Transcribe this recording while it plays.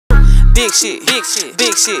Big shit, big shit,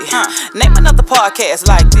 big shit. Name another podcast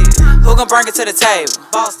like this. Who gon' bring it to the table?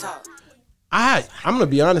 Boss talk. I'm gonna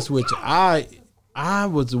be honest with you. I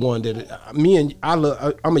was the one that I'm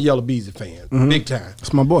a YellaBezzy fan, big time.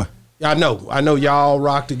 That's my boy. I know y'all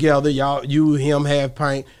rock together. You, him, have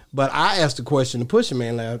PINT. But I asked the question to Pusha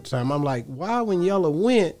Man last time. I'm like, why when Yella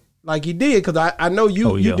went like he did? Because I know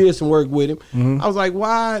you did some work with him. I was like,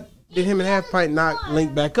 why did him and Half PINT not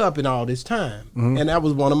link back up in all this time? And that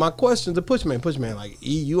was one of my questions to Pusha Man. Pusha Man, like,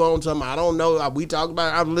 you own something? I don't know. We talked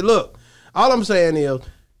about it. I'm like, look, all I'm saying is,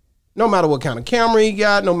 no matter what kind of camera he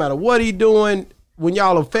got, no matter what he doing, when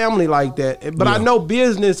y'all a family like that, but I know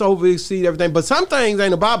business oversees everything, but some things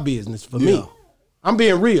ain't about business for me. I'm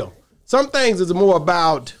being real. Some things is more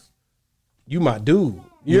about, you my dude.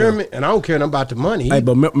 You hear me? And I don't care nothing about the money. Hey,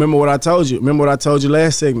 but remember what I told you. Remember what I told you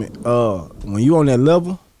last segment. When you on that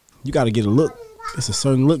level, you got to get a look. It's a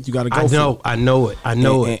certain look you got to go for. I know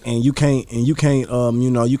it. And you can't,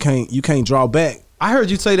 you know, you can't draw back. I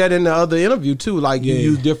heard you say that in the other interview too. Like you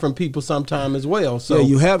use different people sometime as well. So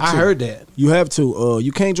you have to. I heard that. You have to.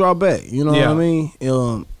 You can't draw back. You know what I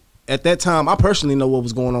mean? At that time, I personally know what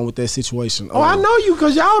was going on with that situation. Oh, I know you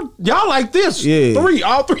because y'all like this. Yeah,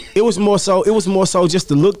 all three. It was more so. It was more so just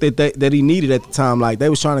the look that he needed at the time. Like they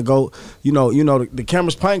was trying to go. You know, the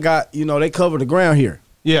cameras PINT got. You know, they covered the ground here.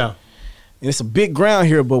 Yeah. And it's a big ground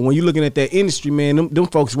here, but when you're looking at that industry, man, them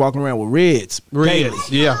folks walking around with reds. Daily.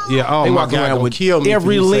 Yeah. Oh, they my walking God, around with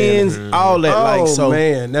every lens, all that. Oh, like, so,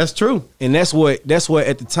 man, that's true. And that's what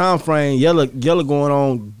at the time frame, Yella going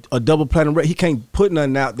on a double platinum record. He can't put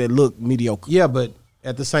nothing out that look mediocre. Yeah, but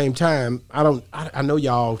at the same time, I know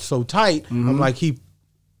y'all so tight. I'm like,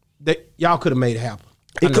 y'all could have made it happen.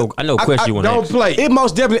 I know. Question you want to don't play. It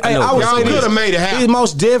most definitely. Y'all could have made it happen. It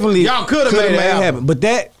most definitely. Y'all could have made it happen. But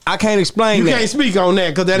that I can't explain. You can't speak on that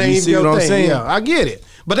because that ain't your thing. Yeah, I get it.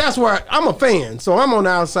 But that's where I'm a fan, so I'm on the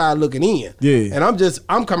outside looking in. Yeah, and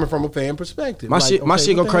I'm coming from a fan perspective. My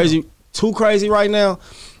shit go crazy, too crazy right now.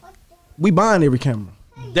 We buying every camera.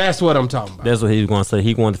 That's what I'm talking about. That's what he was going to say.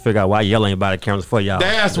 He wanted to figure out why Yella ain't buy the cameras for y'all.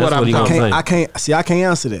 That's what I'm talking about. I can't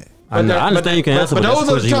answer that. I understand you can answer, but those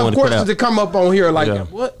are the tough questions that come up on here. Like,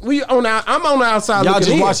 what I'm on the outside. Y'all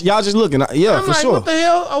just watch. Y'all just looking. Yeah, I'm for like, sure. What the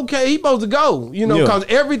hell? Okay, he supposed to go. You know, because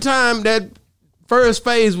every time that first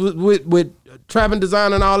phase with Trapping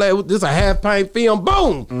Design and all that, this a Half PINT film.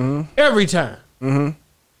 Boom, every time.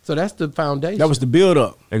 So that's the foundation. That was the build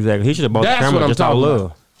up. Exactly. He should have bought the camera just out of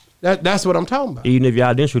love. That's what I'm talking about. Even if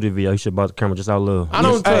y'all didn't shoot the video, he should have bought the camera just out of love. I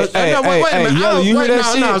don't trust. Wait a minute. You hear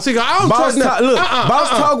that shit? No, see, I don't trust that. Look, Boss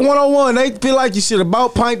Talk 101. They feel like you should have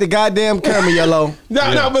bought PINT the goddamn camera, Yellow.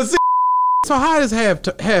 No, but see. So how is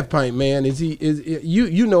Half PINT, man? Is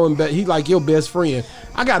you know him better? He like your best friend.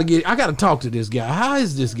 I gotta talk to this guy. How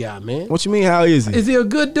is this guy, man? What you mean? How is he? Is he a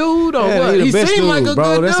good dude or what? He seems like a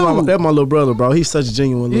good dude. That's my little brother, bro. He's such a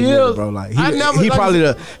genuine little nigga, bro. Like he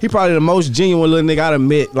probably the most genuine little nigga I done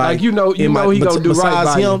met. Like you know he gonna do right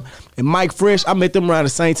by him. And Mike Fresh, I met them around the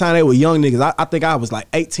same time. They were young niggas. I think I was like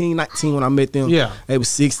 18, 19 when I met them. Yeah. They was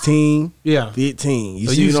 16, 15. You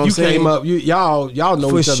see what I'm saying? Came up, y'all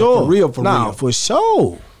know each other for real, Nah, for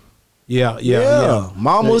sure. Yeah.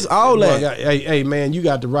 Mamas, all that. Hey, man, you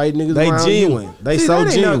got the right niggas They around genuine. You. They so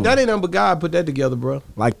genuine. That ain't nothing but God put that together, bro.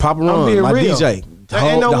 Like Papa Ron, my real. DJ. The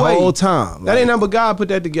whole time. That ain't nothing but God put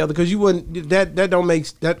that together because you wouldn't, that don't make,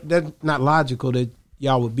 that's not logical that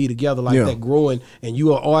y'all would be together like that, growing, and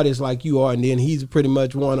you are artists like you are, and then he's pretty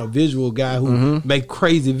much a visual guy who make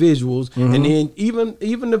crazy visuals, and then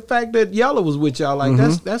even the fact that Yella was with y'all, like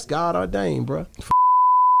that's God ordained, bro.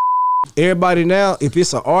 Everybody now, if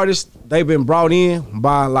it's an artist, they've been brought in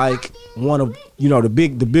by like one of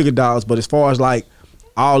the bigger dogs, but as far as like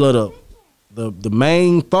all of the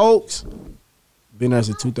main folks, been there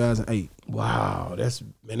since 2008. Wow, that's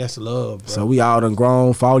love, bro. So we all done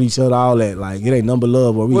grown, fought each other, all that. Like it ain't number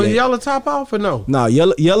love where we. Was Yella top off or no? No,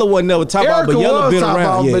 Yella wasn't never top off, but Yella been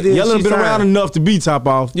around. Yella been around enough to be top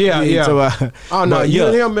off. Yeah. So, oh no, you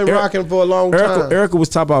and him been rocking for a long time. Erica was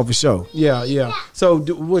top off for sure. Yeah. So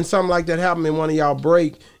when something like that happened and one of y'all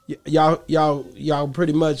break, y'all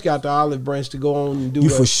pretty much got the olive branch to go on and do. You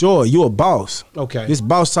for sure. You a boss. Okay. This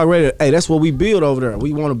Boss Talk Radio. Hey, that's what we build over there.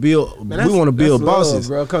 We want to build. We want to build bosses,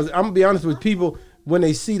 bro. Because I'm gonna be honest with people. When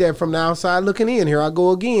they see that from the outside looking in, here I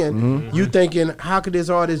go again. You thinking, how could this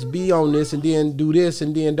artist be on this and then do this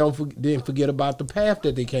and then then forget about the path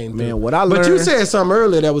that they came through? What I learned, but you said something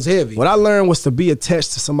earlier that was heavy. What I learned was to be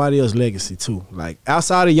attached to somebody else's legacy too. Like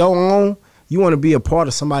outside of your own, you want to be a part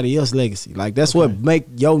of somebody else's legacy. Like that's what make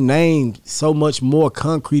your name so much more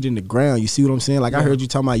concrete in the ground. You see what I'm saying? Like I heard you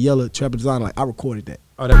talking about Yella Trapping Design. Like I recorded that.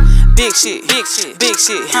 Big shit, big shit, big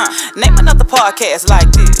shit. Name another podcast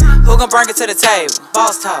like this. Who gon' bring it to the table?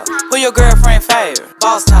 Boss talk. Who your girlfriend favorite?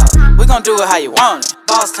 Boss talk. We gon' do it how you want it.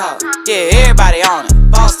 Boss talk. Yeah, everybody on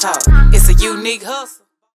it. Boss talk. It's a unique hustle.